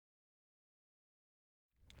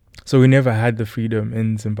So we never had the freedom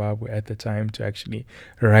in Zimbabwe at the time to actually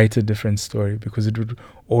write a different story, because it would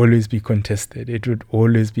always be contested. It would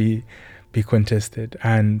always be contested.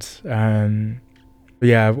 And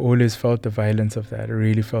yeah, I've always felt the violence of that. I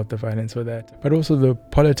really felt the violence of that. But also the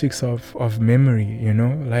politics of memory,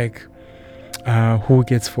 like who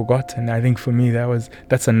gets forgotten. I think for me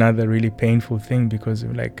that's another really painful thing, because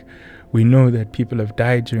like we know that people have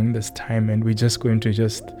died during this time, and we're just going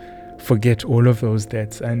to forget all of those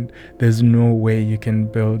deaths, and there's no way you can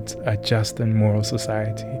build a just and moral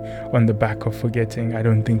society on the back of forgetting. I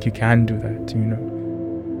don't think you can do that,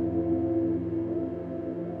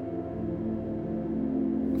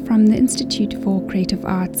 From the Institute for Creative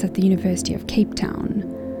Arts at the University of Cape Town,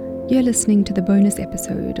 you're listening to the bonus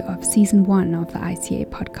episode of Season 1 of the ICA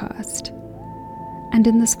podcast. And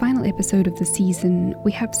in this final episode of the season,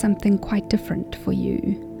 we have something quite different for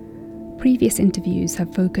you. Previous interviews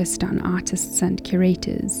have focused on artists and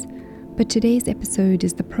curators, but today's episode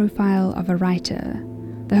is the profile of a writer,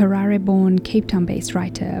 the Harare-born, Cape Town-based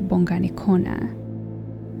writer Bongani Kona.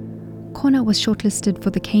 Kona was shortlisted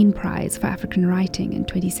for the Kane Prize for African Writing in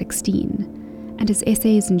 2016, and his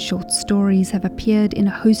essays and short stories have appeared in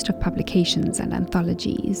a host of publications and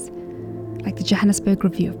anthologies, like the Johannesburg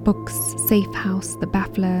Review of Books, Safe House, The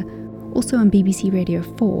Baffler, also on BBC Radio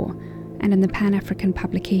 4, and in the Pan-African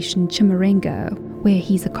publication Chimurenga, where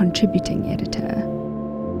he's a contributing editor.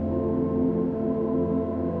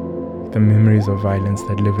 The memories of violence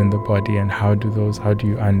that live in the body, and how do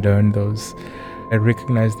you unlearn those? I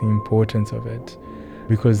recognize the importance of it,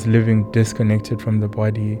 because living disconnected from the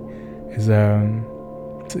body is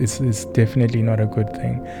it's definitely not a good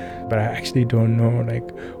thing. But I actually don't know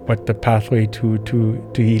what the pathway to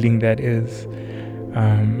healing that is.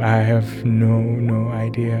 I have no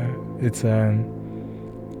idea. It's I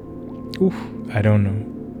don't know.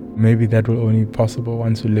 Maybe that will only be possible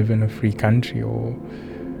once we live in a free country, or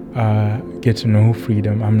get to know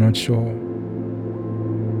freedom. I'm not sure.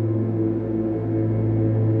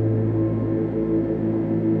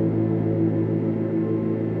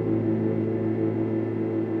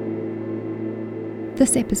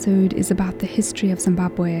 This episode is about the history of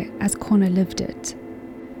Zimbabwe as Kona lived it,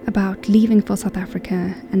 about leaving for South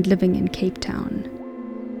Africa and living in Cape Town.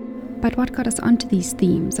 But what got us onto these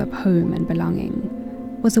themes of home and belonging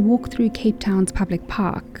was a walk through Cape Town's public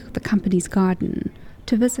park, the company's garden,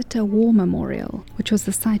 to visit a war memorial, which was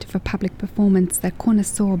the site of a public performance that Kona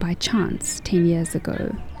saw by chance 10 years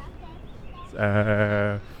ago.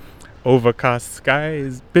 Overcast sky,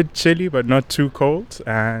 is a bit chilly but not too cold,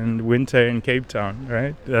 and winter in Cape Town,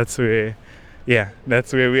 right? That's where we are.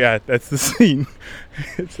 That's the scene.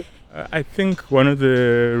 I think one of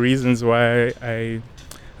the reasons why I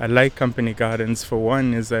like Company Gardens, for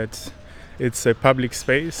one, is that it's a public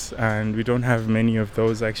space, and we don't have many of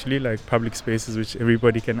those actually, like public spaces which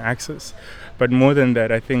everybody can access. But more than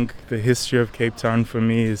that, I think the history of Cape Town for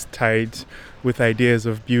me is tied with ideas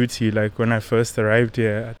of beauty. Like when I first arrived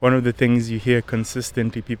here, one of the things you hear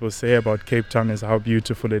consistently people say about Cape Town is how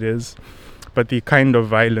beautiful it is. But the kind of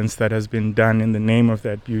violence that has been done in the name of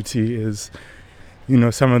that beauty is,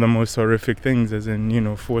 some of the most horrific things, as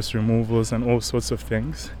in, forced removals and all sorts of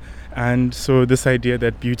things. And so this idea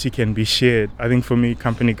that beauty can be shared, I think for me,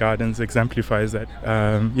 Company Gardens exemplifies that.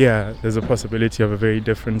 There's a possibility of a very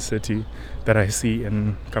different city that I see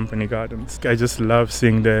in Company Gardens. I just love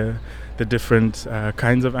seeing the different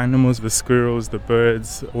kinds of animals, the squirrels, the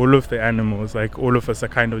birds, all of the animals. Like all of us are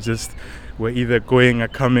kind of we're either going or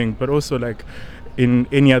coming, but also like in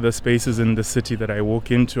any other spaces in the city that I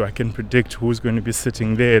walk into, I can predict who's going to be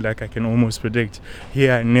sitting there. Like I can almost predict.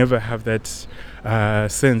 Here I never have that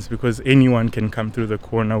sense, because anyone can come through the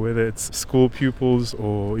corner, whether it's school pupils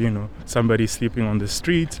or somebody sleeping on the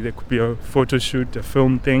street. There could be a photo shoot, a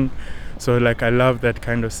film thing. So I love that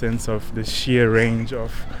kind of sense of the sheer range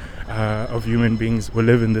of human beings who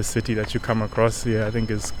live in this city that you come across here. I think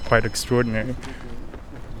is quite extraordinary.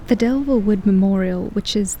 The Delville Wood Memorial,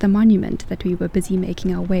 which is the monument that we were busy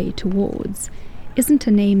making our way towards, isn't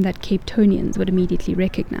a name that Cape Townians would immediately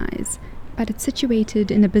recognize, but it's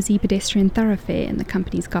situated in a busy pedestrian thoroughfare in the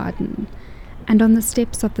company's garden, and on the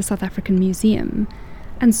steps of the South African Museum,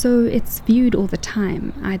 and so it's viewed all the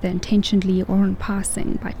time, either intentionally or in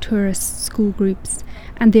passing, by tourists, school groups,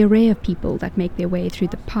 and the array of people that make their way through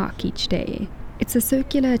the park each day. It's a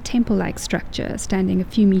circular temple-like structure standing a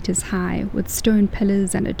few meters high with stone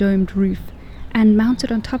pillars and a domed roof, and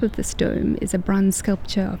mounted on top of this dome is a bronze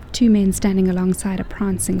sculpture of two men standing alongside a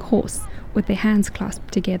prancing horse with their hands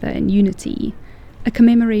clasped together in unity, a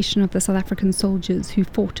commemoration of the South African soldiers who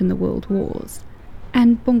fought in the World Wars.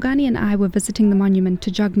 And Bongani and I were visiting the monument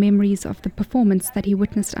to jog memories of the performance that he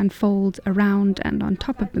witnessed unfold around and on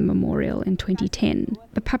top of the memorial in 2010,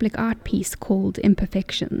 the public art piece called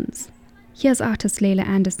Imperfections. Here's artist Leila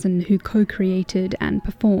Anderson, who co-created and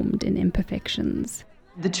performed in Imperfections.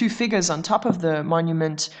 The two figures on top of the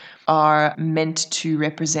monument are meant to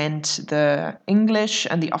represent the English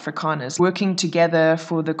and the Afrikaners working together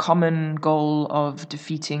for the common goal of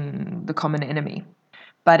defeating the common enemy.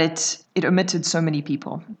 But it omitted so many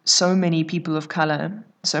people of color,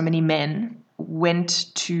 so many men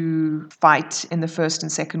went to fight in the First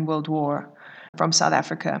and Second World War from South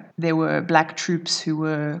Africa. There were black troops who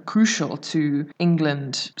were crucial to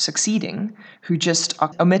England succeeding, who just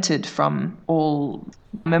are omitted from all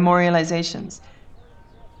memorializations.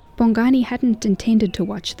 Bongani hadn't intended to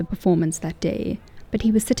watch the performance that day, but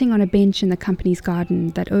he was sitting on a bench in the company's garden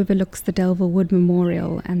that overlooks the Delville Wood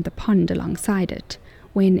Memorial and the pond alongside it,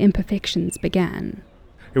 when Imperfections began.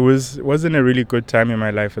 It wasn't a really good time in my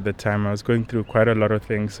life at the time. I was going through quite a lot of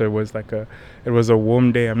things, so it was a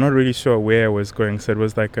warm day. I'm not really sure where I was going, so it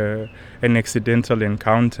was like an accidental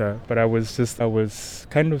encounter. But I was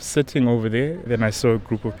kind of sitting over there. Then I saw a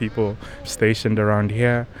group of people stationed around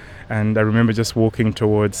here, and I remember just walking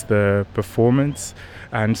towards the performance.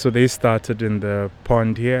 And so they started in the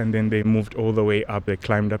pond here, and then they moved all the way up. They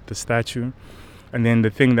climbed up the statue. And then the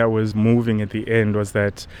thing that was moving at the end was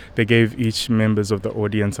that they gave each members of the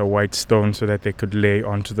audience a white stone so that they could lay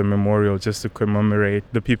onto the memorial just to commemorate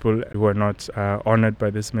the people who are not honored by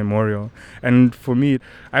this memorial. And for me,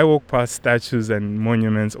 I walk past statues and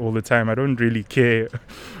monuments all the time. I don't really care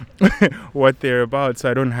what they're about,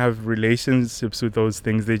 so I don't have relationships with those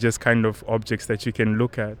things. They're just kind of objects that you can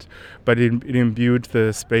look at. But it imbued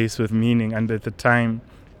the space with meaning, and at the time,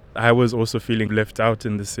 I was also feeling left out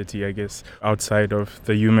in the city, I guess, outside of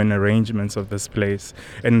the human arrangements of this place.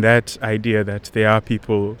 And that idea that there are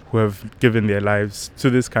people who have given their lives to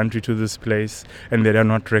this country, to this place, and they are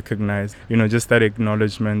not recognized. Just that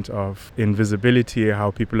acknowledgement of invisibility,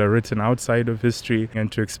 how people are written outside of history,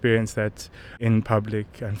 and to experience that in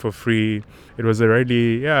public and for free. It was a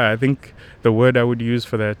really, I think the word I would use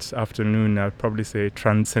for that afternoon, I'd probably say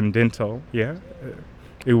transcendental,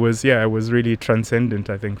 It was really transcendent,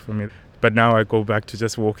 I think, for me. But now I go back to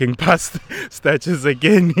just walking past statues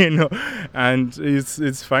again, And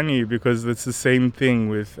it's funny because it's the same thing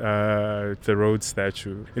with the Rhodes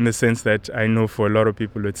statue, in the sense that I know for a lot of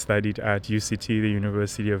people who had studied at UCT, the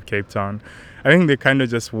University of Cape Town, I think they kind of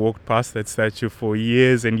just walked past that statue for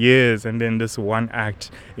years and years, and then this one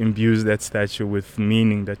act imbues that statue with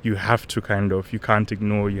meaning that you can't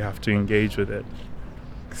ignore, you have to engage with it.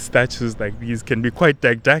 Statues like these can be quite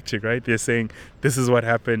didactic, right? They're saying this is what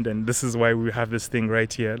happened and this is why we have this thing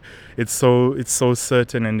right here. It's so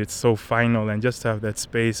certain and it's so final, and just to have that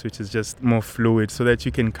space which is just more fluid so that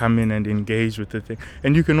you can come in and engage with the thing,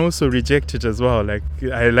 and you can also reject it as well. Like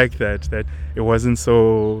I like that it wasn't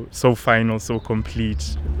so final, so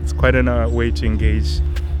complete. It's quite a way to engage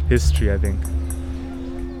history, I think.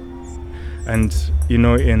 And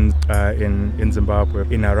in Zimbabwe,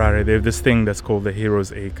 in Harare, they have this thing that's called the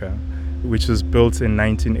Heroes Acre, which was built in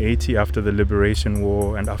 1980 after the Liberation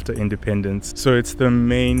War and after independence. So it's the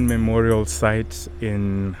main memorial site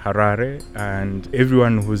in Harare, and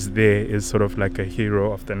everyone who's there is sort of like a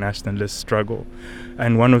hero of the nationalist struggle.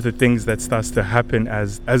 And one of the things that starts to happen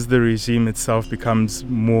as the regime itself becomes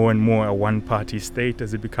more and more a one-party state,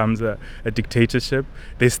 as it becomes a dictatorship,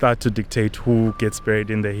 they start to dictate who gets buried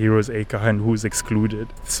in the Heroes Acre and who's excluded.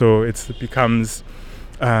 So it becomes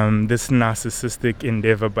this narcissistic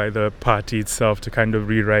endeavor by the party itself to kind of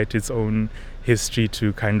rewrite its own history,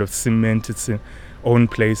 to kind of cement its own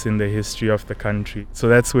place in the history of the country. So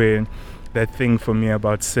that's where that thing for me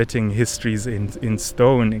about setting histories in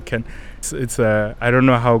stone, I don't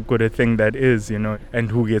know how good a thing that is,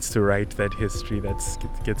 and who gets to write that history that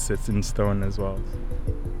gets set in stone as well.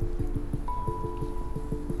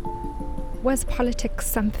 Was politics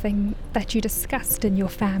something that you discussed in your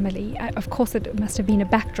family? Of course, it must have been a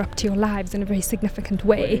backdrop to your lives in a very significant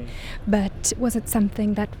way, but was it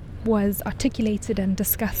something that was articulated and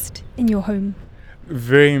discussed in your home?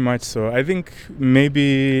 Very much so. I think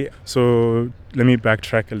maybe, so let me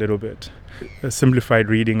backtrack a little bit. A simplified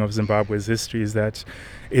reading of Zimbabwe's history is that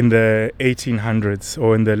in the 1800s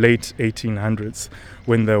or in the late 1800s,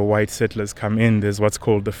 when the white settlers come in, there's what's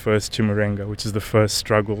called the first Chimurenga, which is the first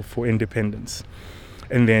struggle for independence.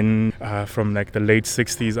 And then from like the late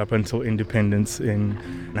 60s up until independence in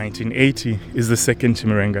 1980 is the second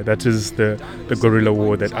Chimurenga. That is the guerrilla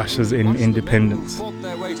war that ushers in independence. Fought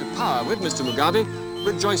their way to power with Mr. Mugabe,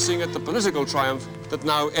 rejoicing at the political triumph that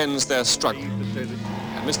now ends their struggle.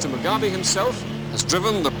 And Mr. Mugabe himself has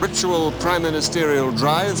driven the ritual prime ministerial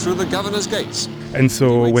drive through the governor's gates. And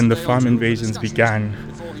so when the farm invasions began,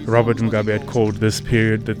 Robert Mugabe had called this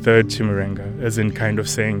period the third Chimurenga, as in kind of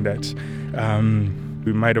saying that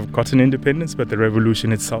we might have gotten independence, but the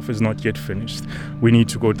revolution itself is not yet finished. We need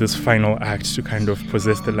to go this final act to kind of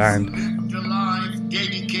possess the land. A life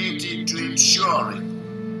dedicated to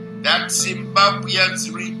ensuring that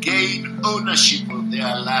Zimbabweans regain ownership of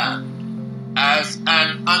their land as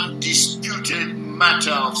an undisputed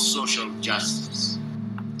matter of social justice.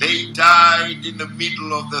 They died in the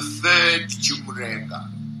middle of the third Chimurenga,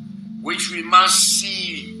 which we must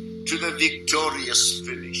see to the victorious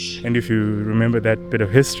finish. And if you remember that bit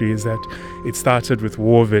of history, is that it started with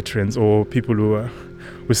war veterans or people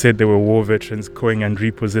who said they were war veterans going and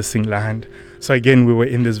repossessing land. So again, we were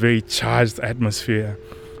in this very charged atmosphere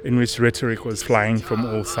in which rhetoric was flying from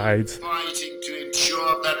all sides. Fighting to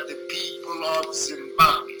ensure that the people of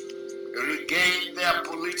Zimbabwe regain their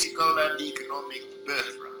political and economic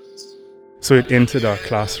birthrights. So it entered our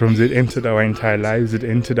classrooms, it entered our entire lives, it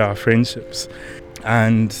entered our friendships.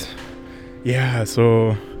 And yeah,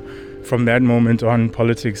 so from that moment on,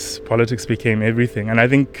 politics became everything. And I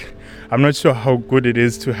think, I'm not sure how good it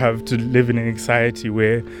is to have to live in an anxiety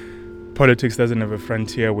where politics doesn't have a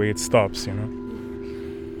frontier where it stops, you know.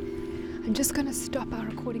 I'm just going to stop our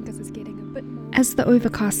recording because it's getting a bit more... As the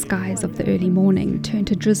overcast skies of the early morning turned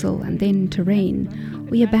to drizzle and then to rain,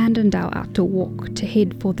 we abandoned our outdoor walk to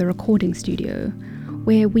head for the recording studio,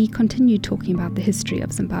 where we continued talking about the history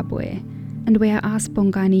of Zimbabwe, and where I asked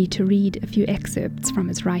Bongani to read a few excerpts from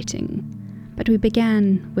his writing. But we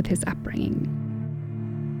began with his upbringing.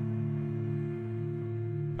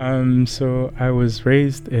 So I was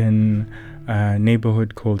raised in a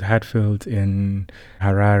neighborhood called Hatfield in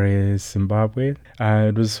Harare, Zimbabwe.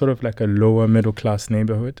 It was sort of like a lower middle class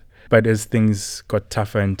neighborhood. But as things got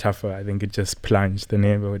tougher and tougher, I think it just plunged, the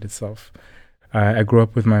neighborhood itself. I grew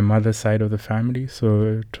up with my mother's side of the family,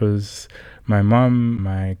 so it was my mom,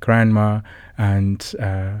 my grandma, and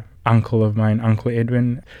uncle of mine, Uncle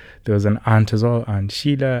Edwin. There was an aunt as well, Aunt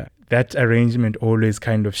Sheila. That arrangement always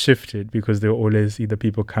kind of shifted because there were always either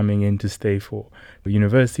people coming in to stay for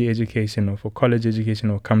university education or for college education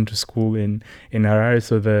or come to school in Harare.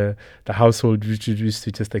 So the household used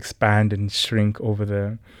to just expand and shrink over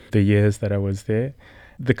the years that I was there.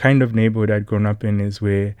 The kind of neighborhood I'd grown up in is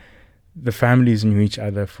where the families knew each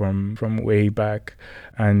other from way back,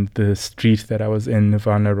 and the street that I was in,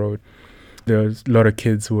 Nirvana Road, there was a lot of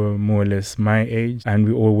kids who were more or less my age, and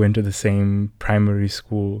we all went to the same primary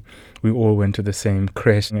school. We all went to the same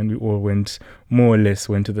creche, and we all went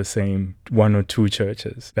to the same one or two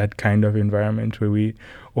churches. That kind of environment where we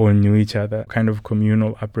all knew each other, kind of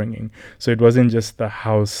communal upbringing. So it wasn't just the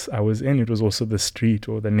house I was in, it was also the street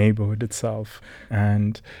or the neighborhood itself.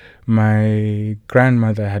 And my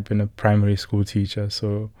grandmother had been a primary school teacher,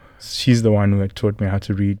 so she's the one who had taught me how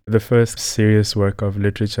to read. The first serious work of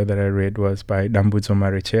literature that I read was by Dambudzo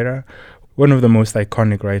Marechera, one of the most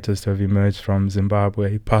iconic writers to have emerged from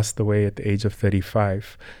Zimbabwe. He passed away at the age of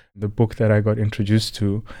 35. The book that I got introduced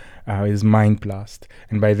to is Mind Blast.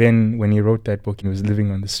 And by then, when he wrote that book, he was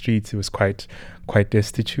living on the streets. He was quite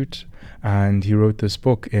destitute. And he wrote this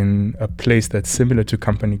book in a place that's similar to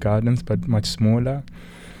Company Gardens, but much smaller.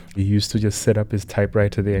 He used to just set up his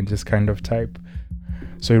typewriter there and just kind of type.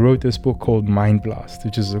 So he wrote this book called Mind Blast,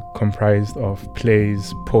 which is comprised of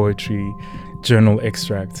plays, poetry, journal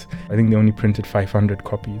extracts. I think they only printed 500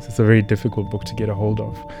 copies. It's a very difficult book to get a hold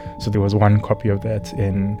of. So there was one copy of that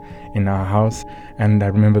in our house. And I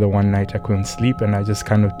remember the one night I couldn't sleep and I just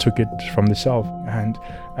kind of took it from the shelf. And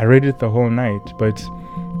I read it the whole night, but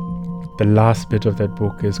the last bit of that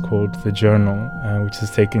book is called The Journal, which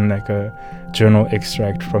is taking like a journal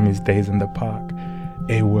extract from his days in the park.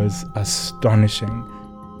 It was astonishing.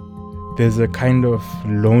 There's a kind of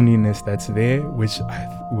loneliness that's there, which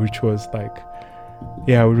was like,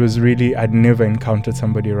 yeah, it was really, I'd never encountered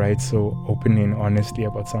somebody write so openly and honestly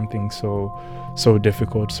about something so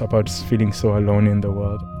difficult, about feeling so alone in the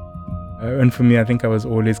world. And for me, I think I was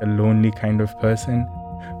always a lonely kind of person,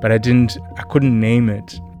 but I couldn't name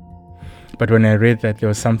it. But when I read that, there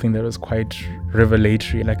was something that was quite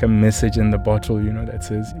revelatory, like a message in the bottle, that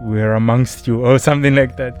says, we're amongst you, or something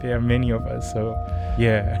like that. There are many of us, so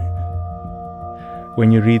yeah. When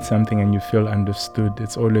you read something and you feel understood,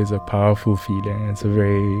 it's always a powerful feeling. It's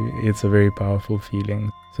a very powerful feeling.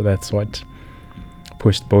 So that's what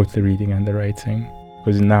pushed both the reading and the writing.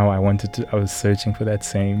 Because now I was searching for that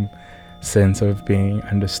same sense of being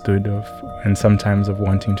understood and sometimes of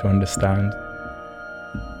wanting to understand.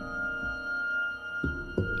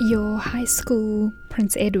 Your high school,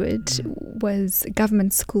 Prince Edward, was a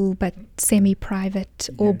government school but semi-private,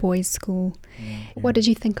 all-boys school. What did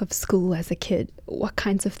you think of school as a kid? What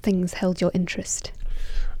kinds of things held your interest?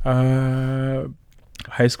 High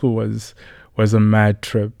school was a mad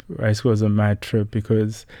trip. High school was a mad trip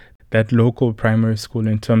because that local primary school,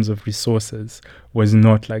 in terms of resources, was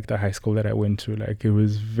not like the high school that I went to. Like, it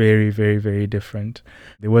was very, very, very different.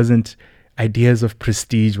 There wasn't ideas of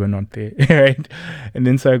prestige were not there, right? And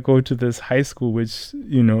then so I go to this high school, which,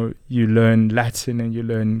 you know, you learn Latin and you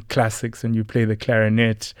learn classics and you play the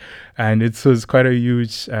clarinet. And it was quite a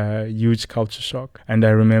huge culture shock. And I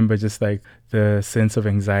remember just like the sense of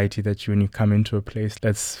anxiety that when you come into a place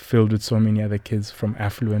that's filled with so many other kids from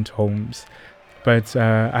affluent homes. But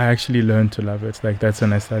I actually learned to love it. Like, that's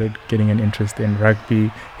when I started getting an interest in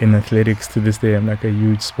rugby, in athletics. To this day, I'm like a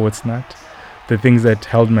huge sports nut. The things that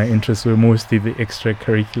held my interest were mostly the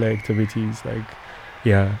extracurricular activities, like,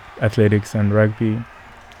 athletics and rugby.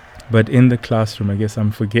 But in the classroom, I guess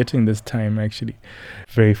I'm forgetting this time, actually.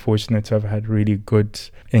 Very fortunate to have had really good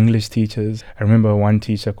English teachers. I remember one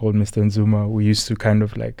teacher called Mr. Nzuma. We used to kind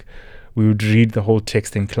of like, we would read the whole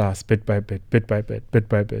text in class, bit by bit, bit by bit, bit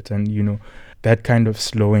by bit. And, you know, that kind of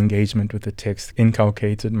slow engagement with the text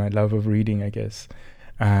inculcated my love of reading, I guess.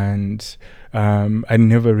 And I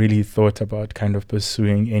never really thought about kind of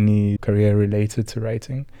pursuing any career related to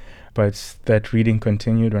writing. But that reading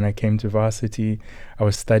continued when I came to varsity. I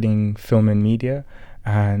was studying film and media.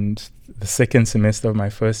 And the second semester of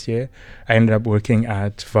my first year, I ended up working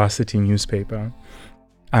at varsity newspaper.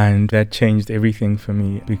 And that changed everything for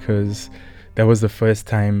me because that was the first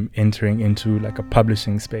time entering into like a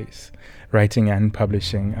publishing space, writing and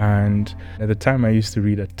publishing. And at the time I used to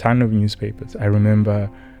read a ton of newspapers. I remember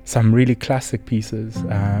some really classic pieces,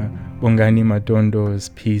 Bongani Madondo's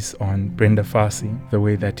piece on Brenda Fassie, the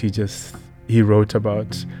way that he wrote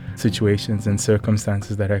about situations and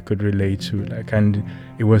circumstances that I could relate to, like, and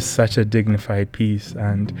it was such a dignified piece.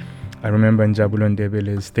 And I remember in Njabulo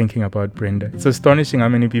Ndebele's thinking about Brenda. It's astonishing how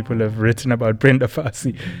many people have written about Brenda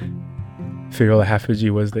Fassie. Farrell Haffiji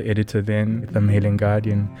was the editor then at the Mail and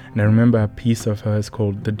Guardian. And I remember a piece of hers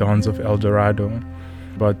called The Dons of El Dorado,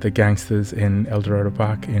 about the gangsters in El Dorado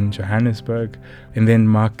Park in Johannesburg. And then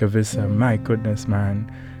Mark Gavissa, my goodness,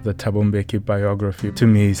 man, the Thabo Mbeki biography, to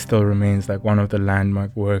me still remains like one of the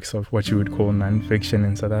landmark works of what you would call nonfiction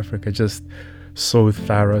in South Africa. Just so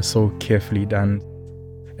thorough, so carefully done.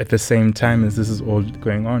 At the same time as this is all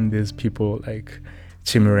going on, there's people like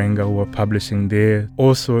Chimurenga who are publishing there.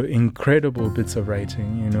 Also incredible bits of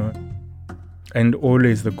writing, you know. And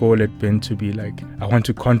always the goal had been to be like, I want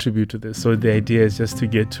to contribute to this. So the idea is just to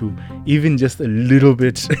get to even just a little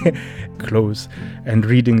bit close. And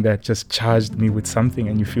reading that just charged me with something,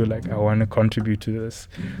 and you feel like, I want to contribute to this.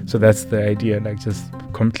 So that's the idea, like just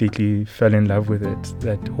completely fell in love with it,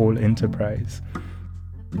 that whole enterprise.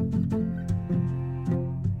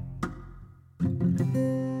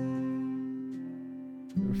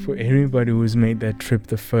 For anybody who's made that trip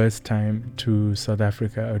the first time to South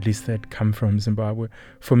Africa, or at least that come from Zimbabwe,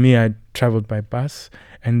 for me, I traveled by bus.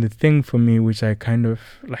 And the thing for me, which I kind of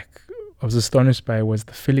like, I was astonished by, was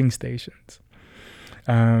the filling stations.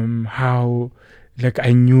 How, like,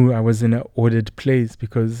 I knew I was in an ordered place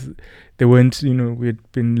because they weren't, you know, we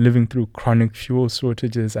had been living through chronic fuel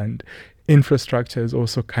shortages and infrastructure is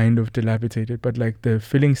also kind of dilapidated, but like the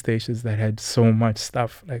filling stations that had so much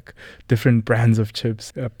stuff, like different brands of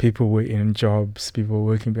chips, people were in jobs, people were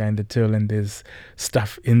working behind the till, and there's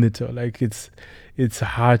stuff in the till. Like it's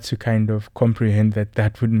hard to kind of comprehend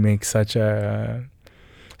that would make such an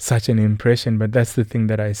impression, but that's the thing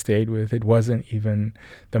that I stayed with. It wasn't even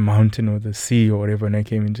the mountain or the sea or whatever. When I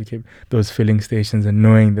came into Cape, those filling stations, and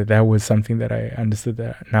knowing that was something that I understood,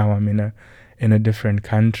 that now I'm in a different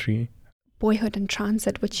country. Boyhood in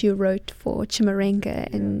Transit, which you wrote for Chimurenga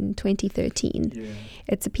in 2013. Yeah.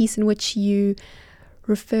 It's a piece in which you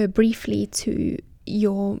refer briefly to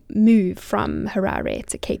your move from Harare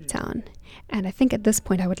to Cape Town. And I think at this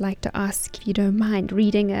point I would like to ask if you don't mind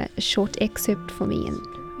reading a short excerpt for me and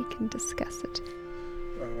we can discuss it.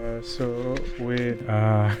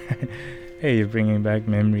 Hey, you're bringing back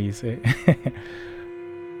memories, eh?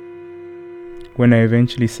 When I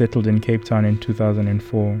eventually settled in Cape Town in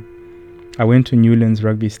 2004, I went to Newlands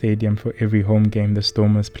Rugby Stadium for every home game the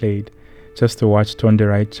Stormers played, just to watch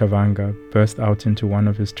Tonderai Chavanga burst out into one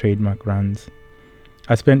of his trademark runs.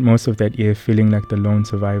 I spent most of that year feeling like the lone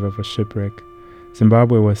survivor of a shipwreck.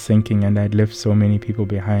 Zimbabwe was sinking and I'd left so many people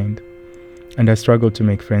behind, and I struggled to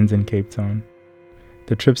make friends in Cape Town.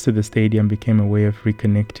 The trips to the stadium became a way of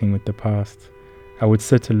reconnecting with the past. I would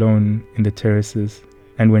sit alone in the terraces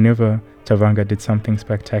And whenever Chavanga did something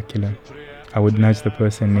spectacular, I would nudge the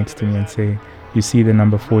person next to me and say, you see the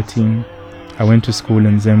number 14? I went to school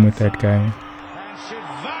in Zim with that guy.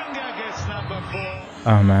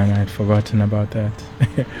 Oh man, I had forgotten about that.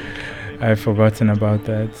 I had forgotten about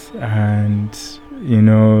that. And,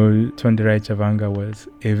 Tondirai Chavanga was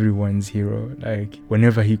everyone's hero. Like,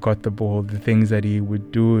 whenever he got the ball, the things that he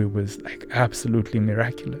would do, it was like absolutely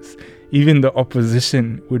miraculous. Even the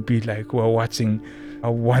opposition would be like, we're watching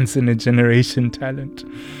a once-in-a-generation talent.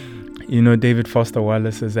 David Foster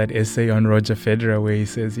Wallace has that essay on Roger Federer where he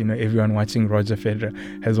says, everyone watching Roger Federer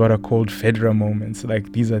has what are called Federer moments.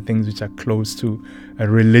 Like, these are things which are close to a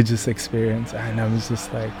religious experience. And I was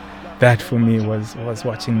just like, that for me was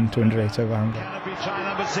watching Tondirai Chavanga. Try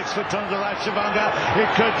number 6 for Tondirai Chavanga. It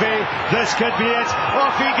could be. This could be it.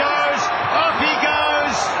 Off he goes. Off he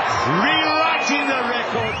goes. Rewriting the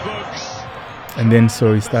record books. And then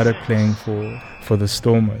so he started playing for the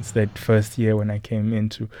Stormers that first year when I came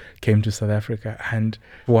to South Africa, and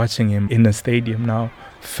watching him in a stadium now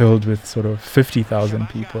filled with sort of 50,000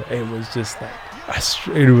 people. It was just like,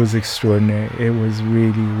 it was extraordinary. It was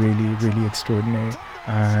really, really, really extraordinary.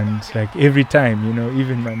 And like every time,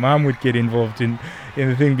 even my mom would get involved in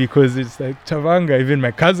the thing because it's like Chavanga. Even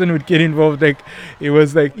my cousin would get involved. Like, it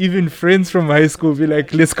was like even friends from high school be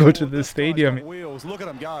like, let's go to the stadium. Wheels, look at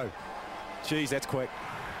him go. Jeez, that's quick.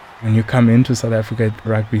 When you come into South Africa,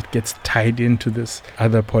 rugby gets tied into this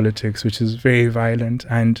other politics, which is very violent.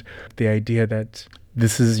 And the idea that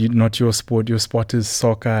this is not your sport is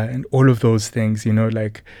soccer, and all of those things,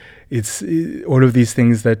 it's all of these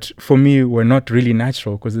things that for me were not really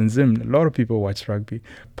natural, because in Zim, a lot of people watch rugby.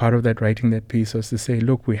 Part of that writing that piece was to say,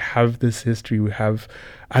 look, we have this history, we have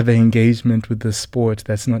other engagement with the sport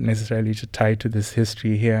that's not necessarily tied to this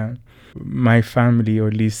history here. My family, or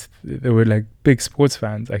at least they were like big sports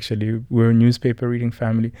fans, actually. We were a newspaper reading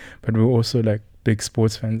family, but we were also like big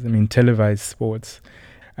sports fans. I mean, televised sports.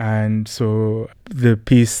 And so the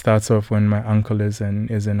piece starts off when my uncle is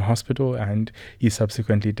in hospital, and he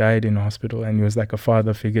subsequently died in hospital, and he was like a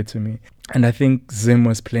father figure to me. And I think Zim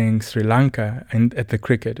was playing Sri Lanka and at the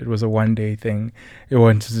cricket. It was a one-day thing. I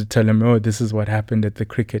wanted to tell him, this is what happened at the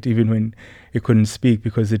cricket, even when he couldn't speak,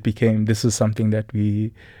 because it became, this is something that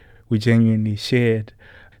we genuinely shared.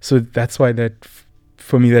 So that's why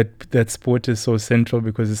for me, that sport is so central,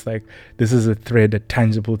 because it's like, this is a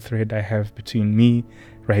tangible thread I have between me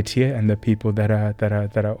right here and the people that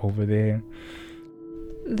are over there.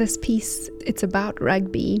 This piece, it's about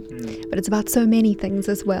rugby, but it's about so many things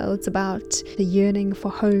as well. It's about the yearning for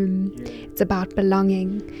home. It's about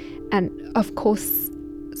belonging, and of course,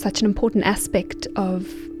 such an important aspect of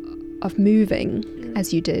moving,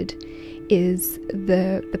 as you did, is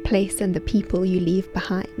the place and the people you leave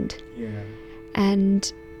behind.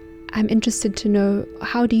 And I'm interested to know,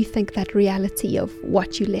 how do you think that reality of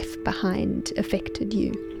what you left behind affected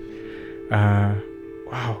you?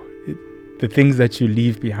 Wow. The things that you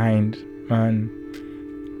leave behind, man.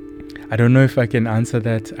 I don't know if I can answer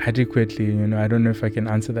that adequately, I don't know if I can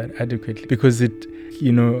answer that adequately, because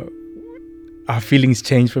our feelings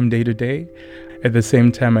change from day to day. At the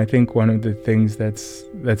same time, I think one of the things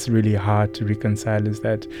that's really hard to reconcile is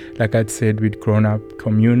that, like I'd said, we'd grown up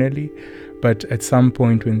communally, but at some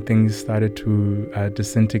point when things started to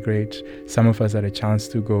disintegrate, some of us had a chance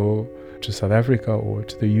to go to South Africa or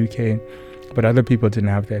to the UK, but other people didn't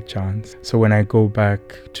have that chance. So when I go back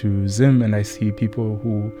to Zim and I see people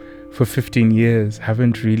who for 15 years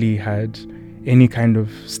haven't really had any kind of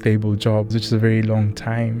stable jobs, which is a very long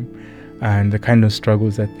time, and the kind of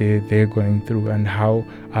struggles that they're going through, and how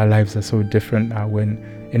our lives are so different now, when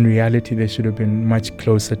in reality they should have been much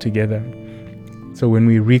closer together. So when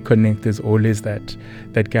we reconnect, there's always that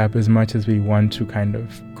gap, as much as we want to kind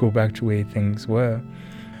of go back to where things were.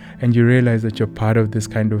 And you realize that you're part of this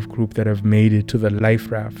kind of group that have made it to the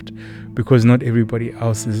life raft, because not everybody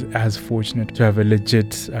else is as fortunate to have a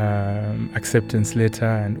legit acceptance letter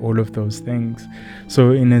and all of those things.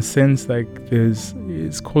 So in a sense, like,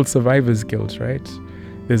 it's called survivor's guilt, right?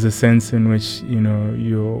 There's a sense in which,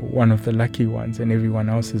 you're one of the lucky ones and everyone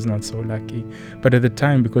else is not so lucky. But at the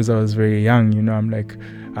time, because I was very young, I'm like,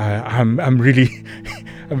 I'm really,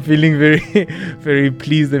 I'm feeling very, very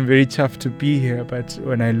pleased and very chuffed to be here. But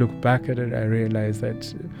when I look back at it, I realize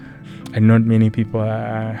that not many people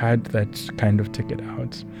had that kind of ticket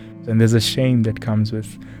out. And there's a shame that comes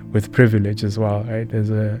with privilege as well, right? There's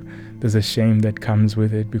a shame that comes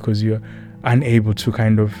with it, because you're unable to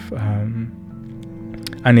kind of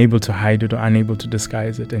unable to hide it or unable to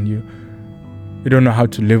disguise it, and we don't know how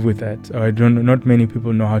to live with that, or I don't know, not many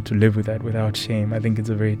people know how to live with that without shame. I think it's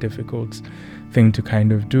a very difficult thing to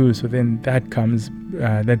kind of do. So then that comes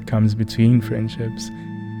between friendships.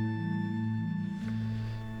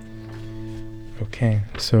 Okay,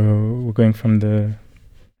 so we're going from the...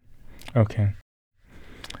 Okay.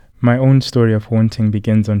 My own story of haunting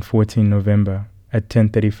begins on 14 November at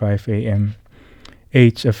 10:35 a.m.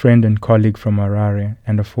 H, a friend and colleague from Harare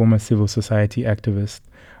and a former civil society activist,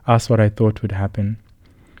 asked what I thought would happen.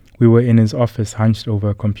 We were in his office hunched over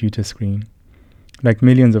a computer screen. Like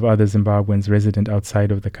millions of other Zimbabweans resident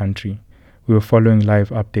outside of the country, we were following live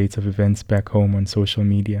updates of events back home on social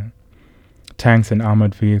media. Tanks and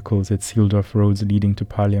armored vehicles had sealed off roads leading to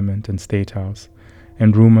Parliament and State House,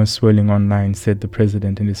 and rumors swirling online said the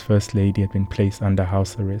president and his first lady had been placed under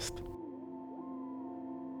house arrest.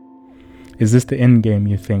 Is this the end game,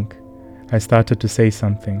 you think? I started to say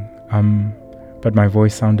something, but my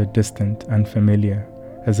voice sounded distant, unfamiliar,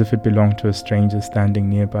 as if it belonged to a stranger standing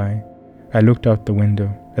nearby. I looked out the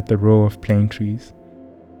window at the row of plane trees.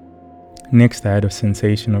 Next, I had a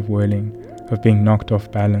sensation of whirling, of being knocked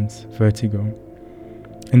off balance, vertigo.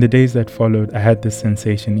 In the days that followed, I had this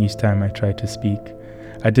sensation each time I tried to speak.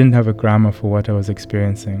 I didn't have a grammar for what I was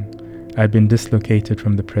experiencing. I had been dislocated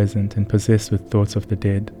from the present and possessed with thoughts of the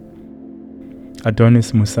dead.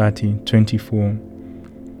 Adonis Musati, 24,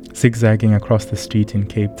 zigzagging across the street in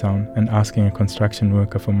Cape Town and asking a construction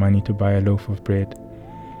worker for money to buy a loaf of bread.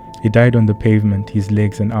 He died on the pavement, his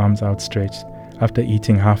legs and arms outstretched, after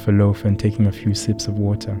eating half a loaf and taking a few sips of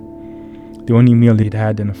water. The only meal he'd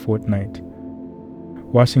had in a fortnight.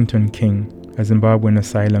 Washington King, a Zimbabwean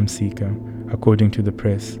asylum seeker, according to the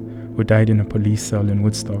press, who died in a police cell in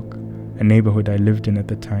Woodstock, a neighborhood I lived in at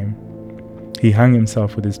the time. He hung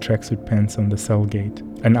himself with his tracksuit pants on the cell gate,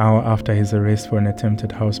 an hour after his arrest for an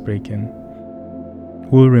attempted house break-in.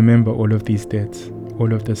 Who will remember all of these deaths,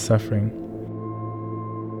 all of this suffering?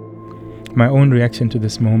 My own reaction to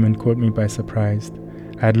this moment caught me by surprise.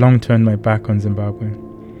 I had long turned my back on Zimbabwe.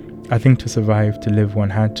 I think to survive, to live, one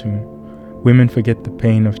had to. Women forget the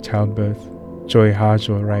pain of childbirth. Joy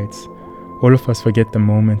Hajo writes, all of us forget the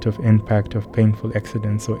moment of impact of painful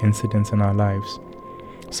accidents or incidents in our lives,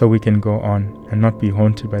 so we can go on and not be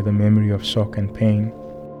haunted by the memory of shock and pain.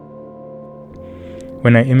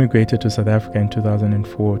 When I immigrated to South Africa in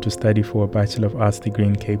 2004 to study for a Bachelor of Arts degree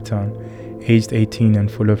in Cape Town, aged 18 and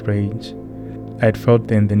full of rage, I had felt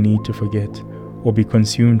then the need to forget or be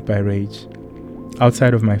consumed by rage.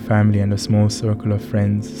 Outside of my family and a small circle of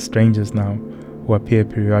friends, strangers now, who appear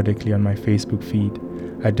periodically on my Facebook feed,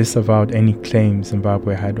 I disavowed any claim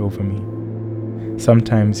Zimbabwe had over me.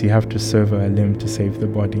 Sometimes you have to sever a limb to save the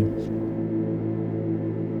body.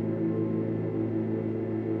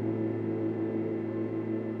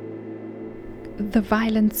 The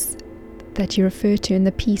violence that you refer to in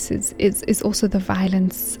the pieces is also the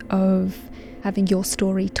violence of having your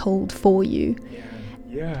story told for you.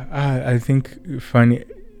 Yeah, I think funny.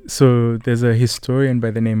 So there's a historian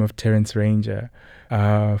by the name of Terence Ranger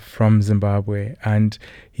from Zimbabwe, and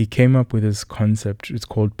he came up with this concept. It's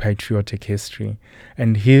called patriotic history.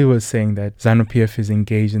 And he was saying that ZANU-PF is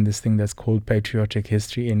engaged in this thing that's called patriotic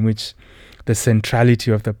history, in which the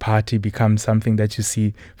centrality of the party becomes something that you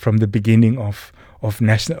see from the beginning of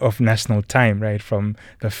national time, right? From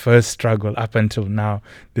the first struggle up until now.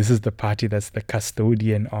 This is the party that's the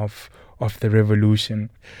custodian of the revolution.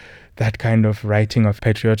 That kind of writing of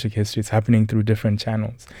patriotic history, it's happening through different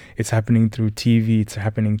channels. It's happening through TV, it's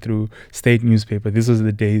happening through state newspaper. This was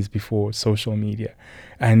the days before social media.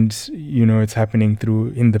 And, it's happening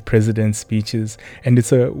through in the president's speeches. And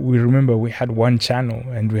we remember we had one channel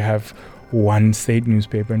and we have one state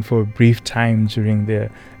newspaper. And for a brief time during the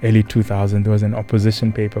early 2000s, there was an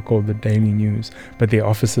opposition paper called the Daily News, but their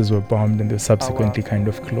offices were bombed and they were subsequently kind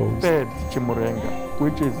of closed. Third Chimurenga,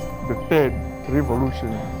 which is the third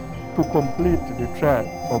revolution, to complete the track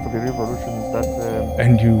of the revolutions that...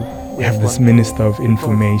 and you have this Minister of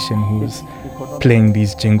Information who's playing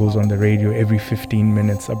these jingles on the radio every 15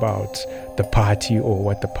 minutes about the party or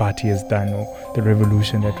what the party has done or the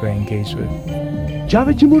revolution that we're engaged with.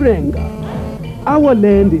 Java Chimurenga, our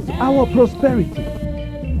land is our prosperity.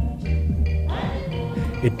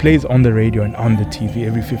 It plays on the radio and on the TV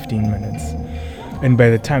every 15 minutes. And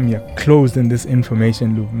by the time you're closed in this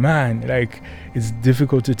information loop, man, it's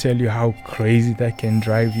difficult to tell you how crazy that can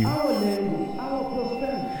drive you.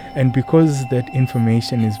 And because that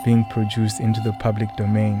information is being produced into the public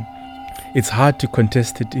domain, it's hard to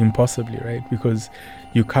contest it impossibly, right? Because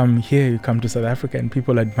you come to South Africa, and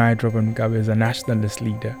people admire Robert Mugabe as a nationalist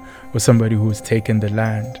leader or somebody who's taken the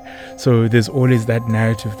land. So there's always that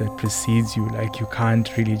narrative that precedes you. Like, you can't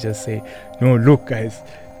really just say, no, look, guys,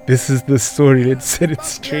 this is the story, let's set it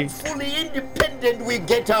straight. Fully independent, we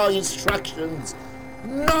get our instructions.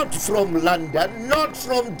 Not from London, not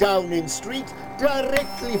from Downing Street,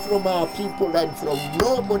 directly from our people and from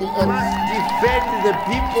nobody else. Defend the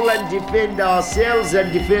people and defend ourselves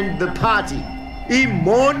and defend the party.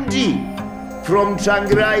 Imondi, from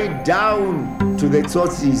Tsvangirai down to the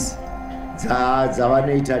Tsotsis,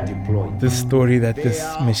 Zawanaita deployed. This story that this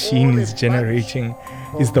machine is generating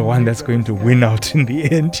is the one that's going to win out in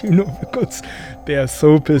the end, because they are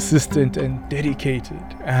so persistent and dedicated.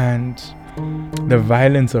 And the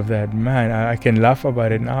violence of that, man, I can laugh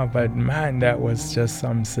about it now, but man, that was just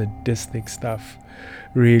some sadistic stuff.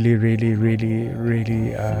 Really, really, really,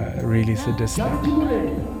 really, really sadistic.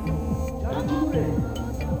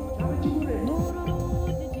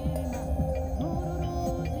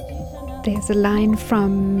 There's a line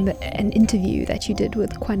from an interview that you did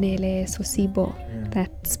with Kwanele Sosibo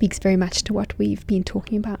that speaks very much to what we've been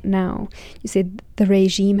talking about now. You said the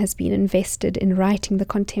regime has been invested in writing the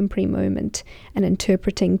contemporary moment and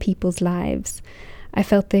interpreting people's lives. I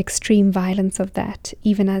felt the extreme violence of that,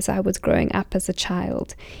 even as I was growing up as a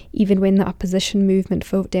child, even when the opposition movement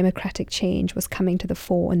for democratic change was coming to the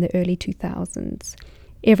fore in the early 2000s.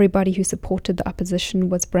 Everybody who supported the opposition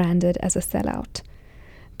was branded as a sellout.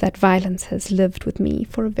 That violence has lived with me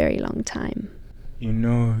for a very long time.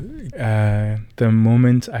 The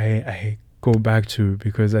moment I go back to,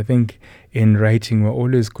 because I think in writing we're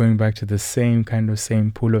always going back to the same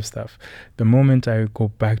pool of stuff. The moment I go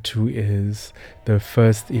back to is the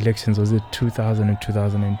first elections. Was it 2000 or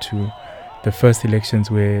 2002? The first elections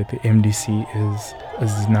where the MDC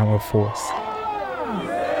is now a force.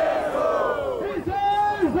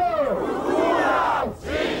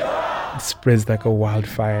 It spreads like a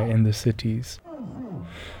wildfire in the cities.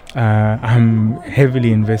 I'm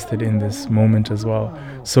heavily invested in this moment as well.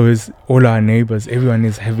 So is all our neighbors. Everyone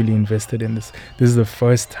is heavily invested in this. This is the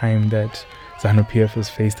first time that ZANU-PF has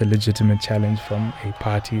faced a legitimate challenge from a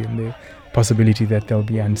party and the possibility that they'll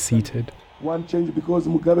be unseated. One change because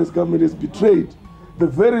Mugabe's government has betrayed the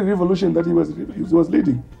very revolution that he was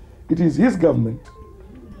leading. It is his government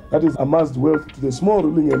that has amassed wealth to the small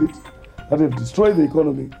ruling elite that have destroyed the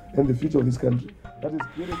economy and the future of this country.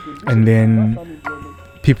 And then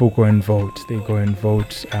people go and vote. They go and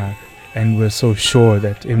vote, and we're so sure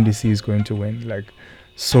that MDC is going to win, like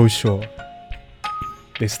so sure.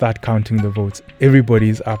 They start counting the votes.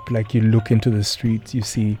 Everybody's up. Like, you look into the streets, you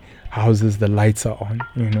see houses, the lights are on,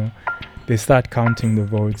 They start counting the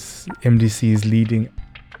votes. MDC is leading.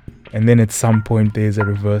 And then at some point there's a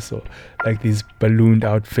reversal, like these ballooned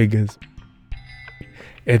out figures.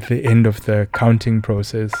 At the end of the counting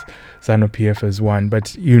process, ZANU-PF has won,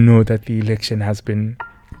 but you know that the election has been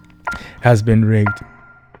rigged.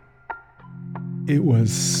 It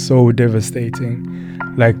was so devastating.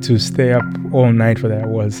 Like, to stay up all night for that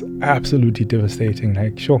was absolutely devastating.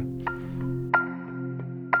 Like, sure.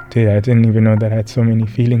 I didn't even know that I had so many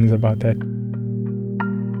feelings about that.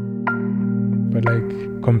 But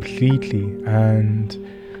like, completely. And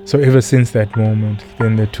so ever since that moment,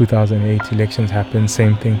 then the 2008 elections happened,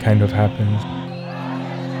 same thing kind of happens.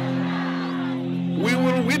 We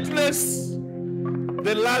will witness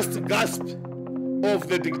the last gasp of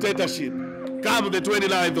the dictatorship come the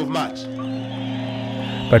 29th of March.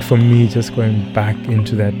 But for me, just going back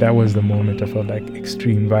into that was the moment I felt like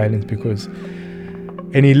extreme violence, because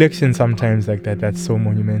an election sometimes like that's so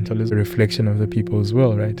monumental. It's a reflection of the people's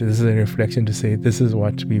will, right? This is a reflection to say, this is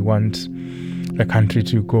what we want a country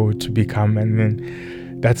to go to become. And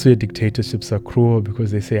then that's where dictatorships are cruel,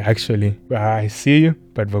 because they say, actually, I see you,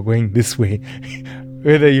 but we're going this way.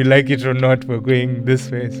 Whether you like it or not, we're going this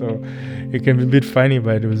way. So it can be a bit funny,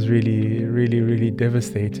 but it was really, really, really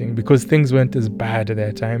devastating, because things weren't as bad at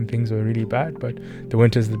that time. Things were really bad, but they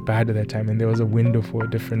weren't as bad at that time. And there was a window for a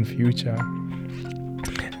different future.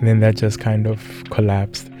 And then that just kind of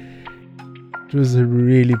collapsed. It was a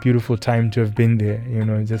really beautiful time to have been there,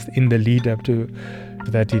 just in the lead up to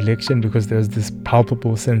that election, because there was this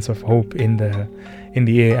palpable sense of hope in the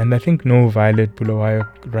air. And I think Violet Bulawayo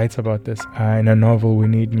writes about this in a novel, We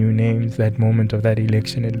Need New Names, that moment of that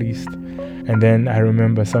election at least. And then I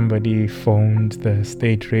remember somebody phoned the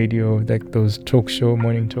state radio, like those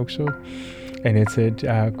morning talk show, and it said,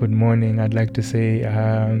 good morning, I'd like to say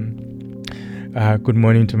good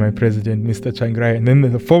morning to my president, Mr. Tsvangirai. And then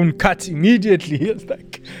the phone cut immediately. It's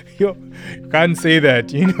like, yo, you can't say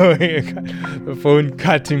that, you know. The phone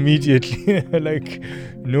cut immediately. Like,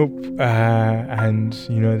 nope. And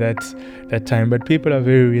you know, that time. But people are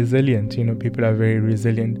very resilient, you know. People are very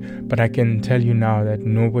resilient. But I can tell you now that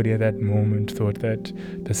nobody at that moment thought that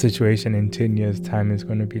the situation in 10 years' time is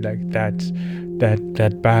going to be like that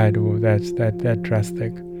bad or that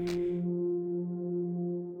drastic.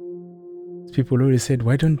 People always said,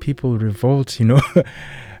 why don't people revolt, you know?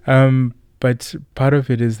 But part of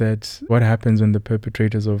it is that what happens when the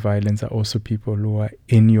perpetrators of violence are also people who are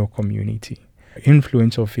in your community,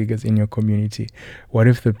 influential figures in your community. What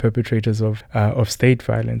if the perpetrators of state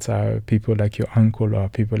violence are people like your uncle or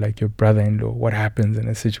people like your brother-in-law? What happens in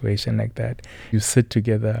a situation like that? You sit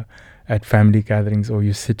together at family gatherings or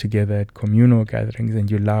you sit together at communal gatherings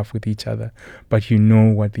and you laugh with each other, but you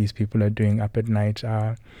know what these people are doing up at night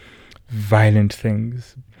are violent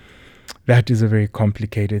things. That is a very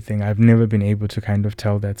complicated thing. I've never been able to kind of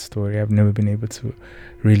tell that story. I've never been able to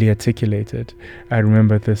really articulate it. I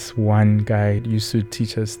remember this one guy used to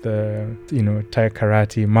teach us the, you know, Thai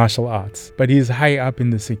karate, martial arts. But he's high up in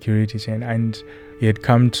the security chain, and he had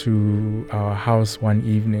come to our house one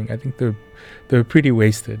evening. I think they were pretty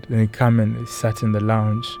wasted. And they come and they sat in the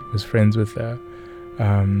lounge. He was friends with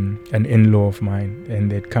an in-law of mine,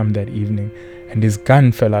 and they'd come that evening, and his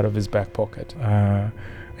gun fell out of his back pocket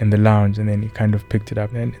in the lounge, and then he kind of picked it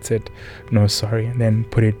up and it said, "No, sorry," and then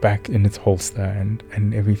put it back in its holster and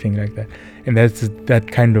everything like that. And that's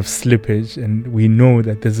that kind of slippage, and we know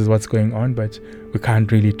that this is what's going on, but we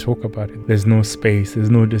can't really talk about it. There's no space, there's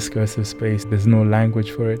no discursive space, there's no language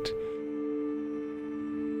for it.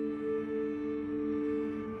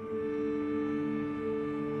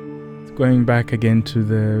 Going back again to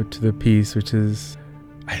the piece, which is,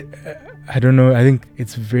 I don't know, I think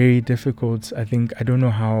it's very difficult. I don't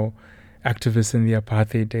know how activists in the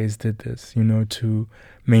apartheid days did this, you know, to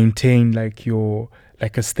maintain like a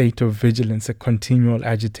state of vigilance, a continual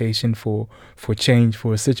agitation for change,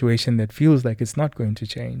 for a situation that feels like it's not going to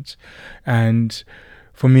change. And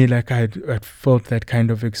for me, like I felt that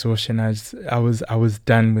kind of exhaustion as I was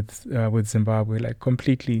done with Zimbabwe, like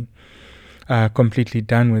completely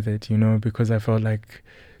done with it, you know, because I felt like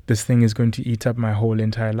this thing is going to eat up my whole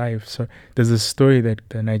entire life. So there's a story that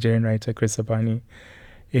the Nigerian writer Chris Abani,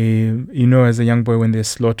 you know, as a young boy when they're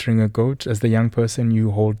slaughtering a goat, as the young person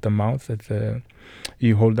you hold the mouth so that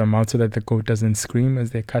the goat doesn't scream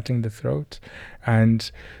as they're cutting the throat.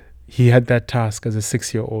 And he had that task as a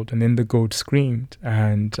 6-year-old, and then the goat screamed,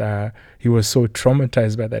 and he was so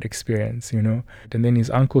traumatized by that experience, you know. And then his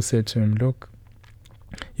uncle said to him, "Look,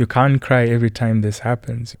 you can't cry every time this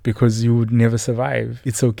happens because you would never survive.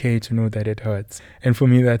 It's okay to know that it hurts." And for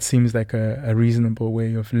me, that seems like a reasonable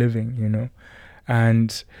way of living, you know.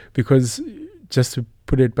 And because, just to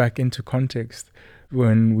put it back into context,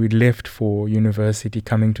 when we left for university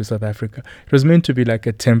coming to South Africa, it was meant to be like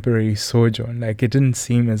a temporary sojourn. Like, it didn't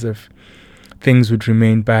seem as if things would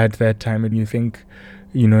remain bad that time. And you think,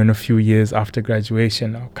 you know, in a few years after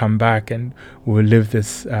graduation, I'll come back and we'll live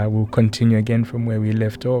this, we'll continue again from where we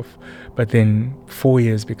left off. But then 4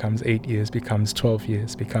 years becomes 8 years, becomes 12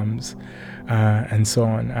 years, becomes, and so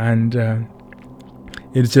on. And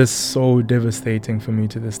it's just so devastating for me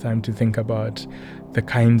to this time to think about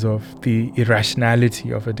the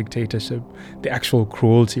irrationality of a dictatorship, the actual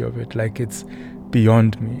cruelty of it. Like, it's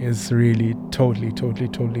beyond me. It's really totally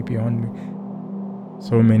beyond me.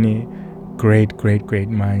 So many great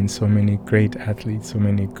minds, so many great athletes, so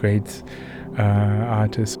many great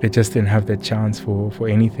artists. They just didn't have the chance for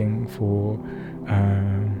anything,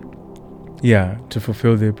 to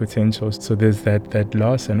fulfill their potential. So there's that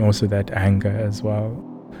loss and also that anger as well.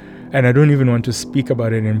 And I don't even want to speak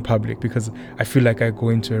about it in public because I feel like I go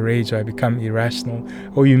into a rage or I become irrational.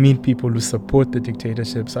 Or you meet people who support the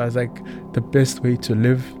dictatorship. So I was like, the best way to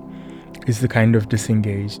live is to kind of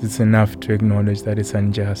disengage. It's enough to acknowledge that it's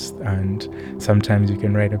unjust, and sometimes you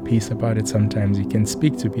can write a piece about it, sometimes you can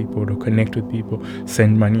speak to people or connect with people,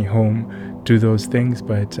 send money home, do those things,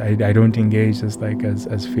 but I don't engage as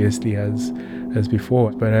fiercely as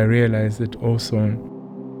before. But I realized that also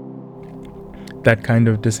that kind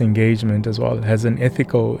of disengagement as well has an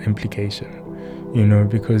ethical implication, you know,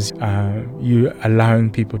 because you're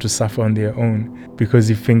allowing people to suffer on their own because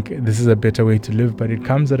you think this is a better way to live, but it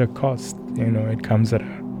comes at a cost, you know, it comes at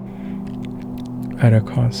a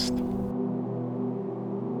cost.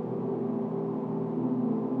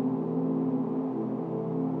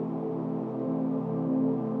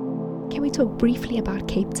 Can we talk briefly about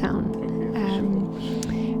Cape Town?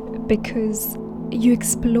 Because you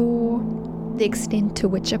explore the extent to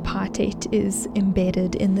which apartheid is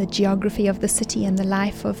embedded in the geography of the city and the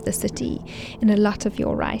life of the city in a lot of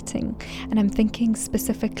your writing. And I'm thinking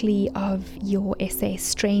specifically of your essay,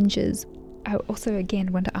 Strangers. I also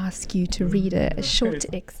again want to ask you to read a short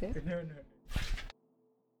excerpt.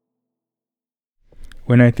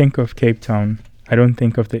 When I think of Cape Town, I don't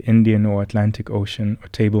think of the Indian or Atlantic Ocean or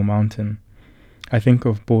Table Mountain. I think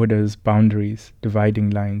of borders, boundaries, dividing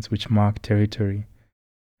lines which mark territory.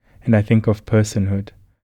 And I think of personhood.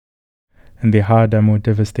 And the harder, more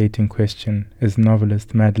devastating question, as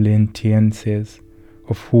novelist Madeleine Tien says,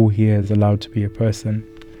 of who here is allowed to be a person.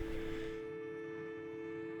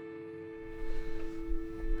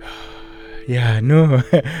 Yeah, no,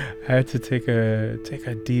 I had to take a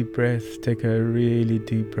deep breath, take a really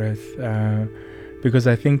deep breath, because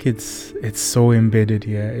I think it's so embedded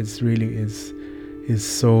here. It really is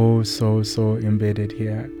so embedded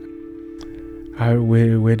here.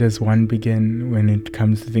 Where does one begin when it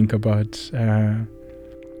comes to think about?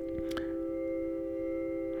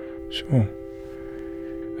 Sure.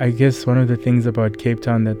 I guess one of the things about Cape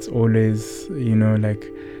Town that's always, like,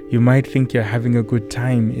 you might think you're having a good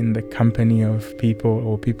time in the company of people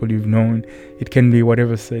or people you've known. It can be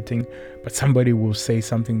whatever setting, but somebody will say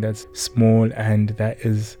something that's small and that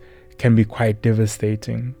can be quite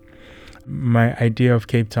devastating. My idea of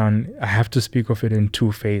Cape Town, I have to speak of it in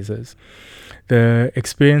two phases. The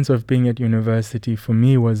experience of being at university for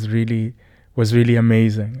me was really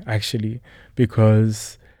amazing, actually,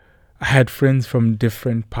 because I had friends from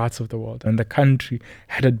different parts of the world, and the country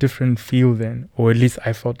had a different feel then, or at least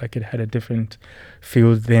I felt like it had a different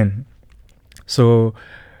feel then. So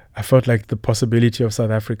I felt like the possibility of South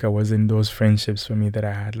Africa was in those friendships for me that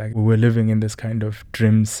I had. Like, we were living in this kind of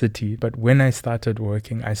dream city. But when I started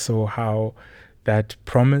working, I saw how that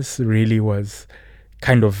promise really was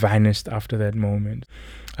kind of vanished after that moment.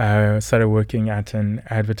 I started working at an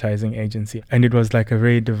advertising agency, and it was like a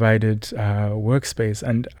very divided workspace,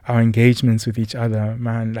 and our engagements with each other,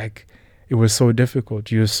 man, like, it was so difficult.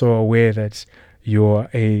 You're so aware that you're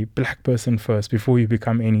a black person first before you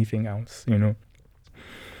become anything else,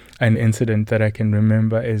 An incident that I can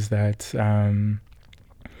remember is that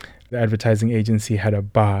the advertising agency had a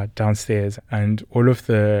bar downstairs, and all of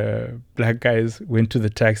the black guys went to the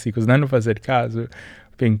taxi because none of us had cars. We were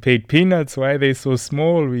being paid peanuts. Why are they so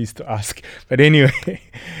small? We used to ask. But anyway,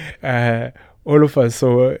 all of us.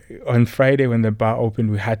 So on Friday when the bar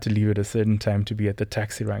opened, we had to leave at a certain time to be at the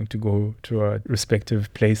taxi rank to go to our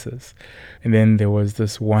respective places. And then there was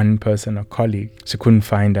this one person, a colleague. She couldn't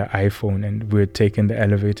find her iPhone, and we had taken the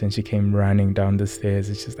elevator, and she came running down the stairs.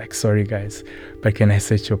 And she's like, "Sorry guys, but can I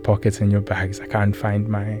search your pockets and your bags? I can't find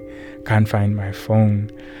my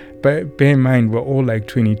phone." But bear in mind, we're all like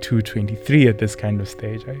 22, 23 at this kind of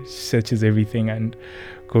stage. Right? She searches everything and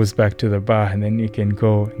goes back to the bar, and then you can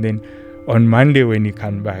go. And then on Monday when you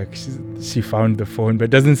come back, she found the phone,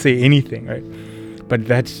 but doesn't say anything, right? But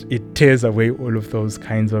it tears away all of those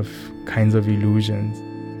kinds of illusions.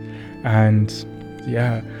 And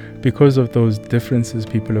yeah, because of those differences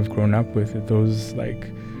people have grown up with, those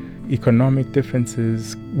like economic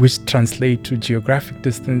differences, which translate to geographic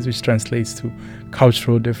distance, which translates to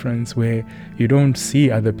cultural difference, where you don't see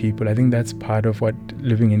other people. I think that's part of what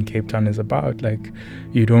living in Cape Town is about. Like,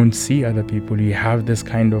 you don't see other people. You have this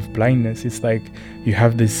kind of blindness. It's like you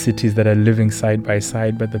have these cities that are living side by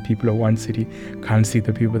side, but the people of one city can't see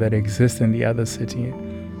the people that exist in the other city.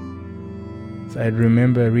 So I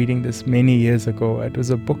remember reading this many years ago. It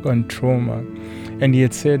was a book on trauma, and he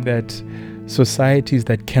had said that societies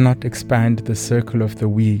that cannot expand the circle of the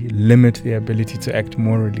we limit their ability to act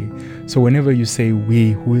morally. So whenever you say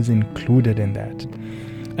we, who is included in that?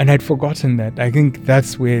 And I'd forgotten that. I think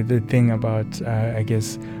that's where the thing about, I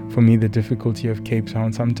guess, for me, the difficulty of Cape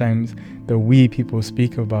Town, sometimes the we people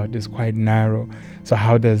speak about is quite narrow. So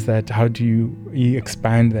how do you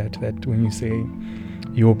expand that when you say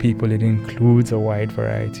your people, it includes a wide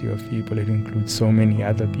variety of people, it includes so many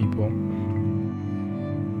other people.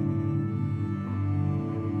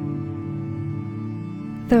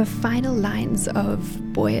 The final lines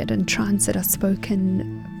of Buoyed in Transit are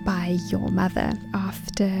spoken by your mother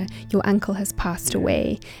after your uncle has passed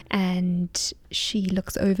away, and she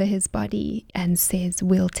looks over his body and says,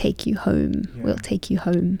 "We'll take you home, we'll take you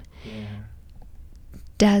home." Yeah.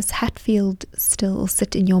 Does Hatfield still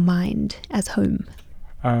sit in your mind as home?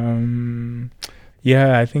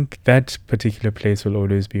 Yeah, I think that particular place will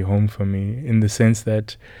always be home for me, in the sense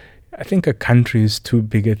that I think a country is too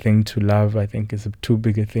big a thing to love. I think it's a too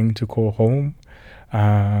big a thing to call home.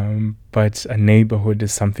 But a neighborhood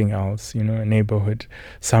is something else, you know. A neighborhood,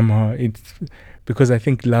 somehow it's because I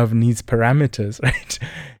think love needs parameters, right?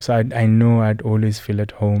 So I know I'd always feel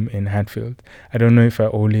at home in Hatfield. I don't know if I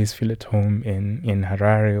always feel at home in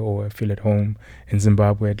Harare or I feel at home in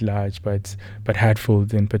Zimbabwe at large, but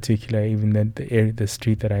Hatfield in particular, even the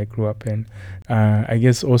street that I grew up in. I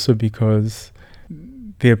guess also because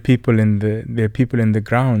there are people in the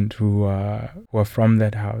ground who are from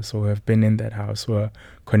that house or have been in that house, who are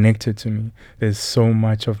connected to me. There's so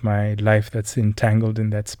much of my life that's entangled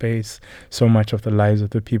in that space. So much of the lives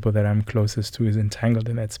of the people that I'm closest to is entangled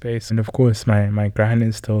in that space. And of course, my gran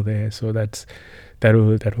is still there, so that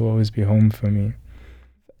will always be home for me.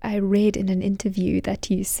 I read in an interview that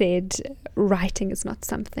you said writing is not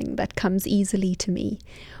something that comes easily to me,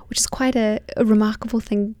 which is quite a remarkable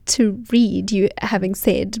thing to read, you having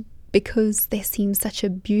said, because there seems such a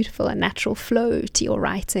beautiful and natural flow to your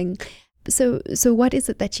writing. So what is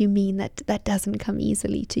it that you mean that doesn't come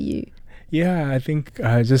easily to you? Yeah, I think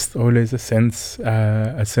just always a sense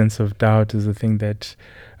of doubt is the thing that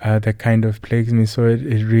kind of plagues me. So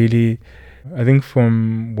it really, I think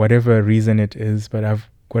from whatever reason it is, but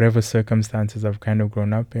whatever circumstances I've kind of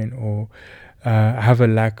grown up in, or I have a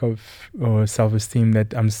lack of self-esteem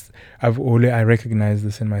that I recognize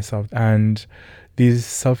this in myself, and these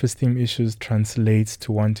self-esteem issues translates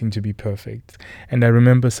to wanting to be perfect. And I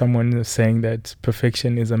remember someone saying that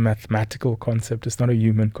perfection is a mathematical concept, it's not a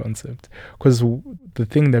human concept. Because the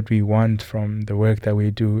thing that we want from the work that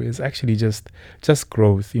we do is actually just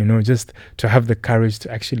growth, you know, just to have the courage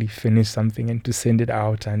to actually finish something and to send it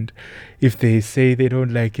out. And if they say they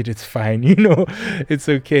don't like it, it's fine, you know, it's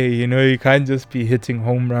okay, you know, you can't just be hitting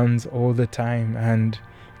home runs all the time. And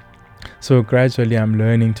so gradually I'm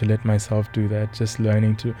learning to let myself do that, just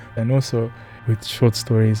learning to. And also with short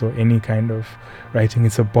stories or any kind of writing,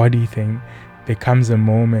 it's a body thing. There comes a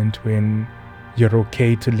moment when you're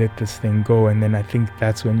okay to let this thing go, and then I think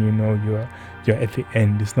that's when you know you're at the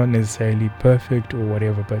end. It's not necessarily perfect or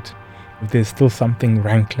whatever, but if there's still something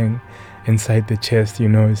rankling inside the chest, you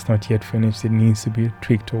know it's not yet finished, it needs to be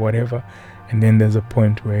tweaked or whatever. And then there's a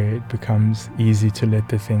point where it becomes easy to let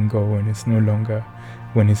the thing go, and it's no longer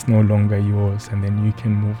yours, and then you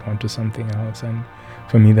can move on to something else. And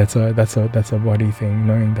for me, that's a body thing,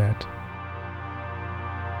 knowing that.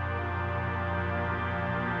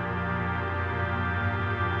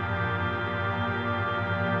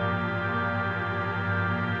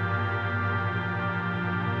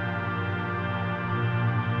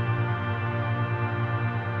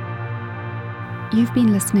 You've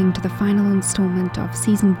been listening to the final installment of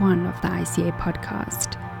Season 1 of the ICA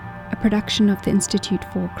podcast, a production of the Institute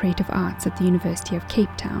for Creative Arts at the University of Cape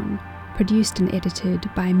Town, produced and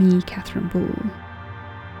edited by me, Catherine Bull.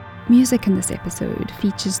 Music in this episode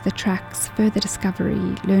features the tracks Further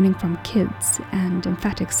Discovery, Learning from Kids, and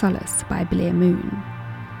Emphatic Solace by Blair Moon.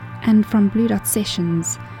 And from Blue Dot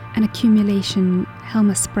Sessions, an accumulation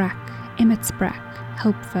Helma Sprack, Emmett Sprack,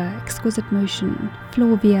 Helpfer, Exquisite Motion,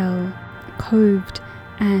 Floor VL, Coved,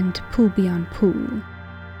 and Pool Beyond Pool.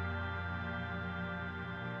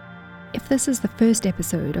 If this is the first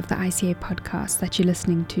episode of the ICA podcast that you're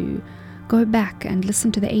listening to, go back and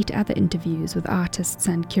listen to the 8 other interviews with artists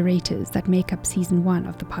and curators that make up Season 1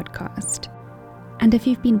 of the podcast. And if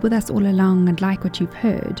you've been with us all along and like what you've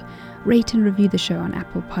heard, rate and review the show on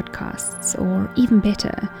Apple Podcasts, or even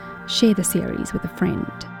better, share the series with a friend.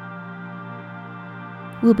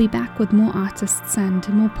 We'll be back with more artists and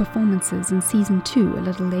more performances in Season 2 a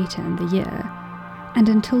little later in the year. And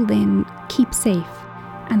until then, keep safe,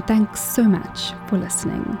 and thanks so much for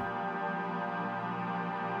listening.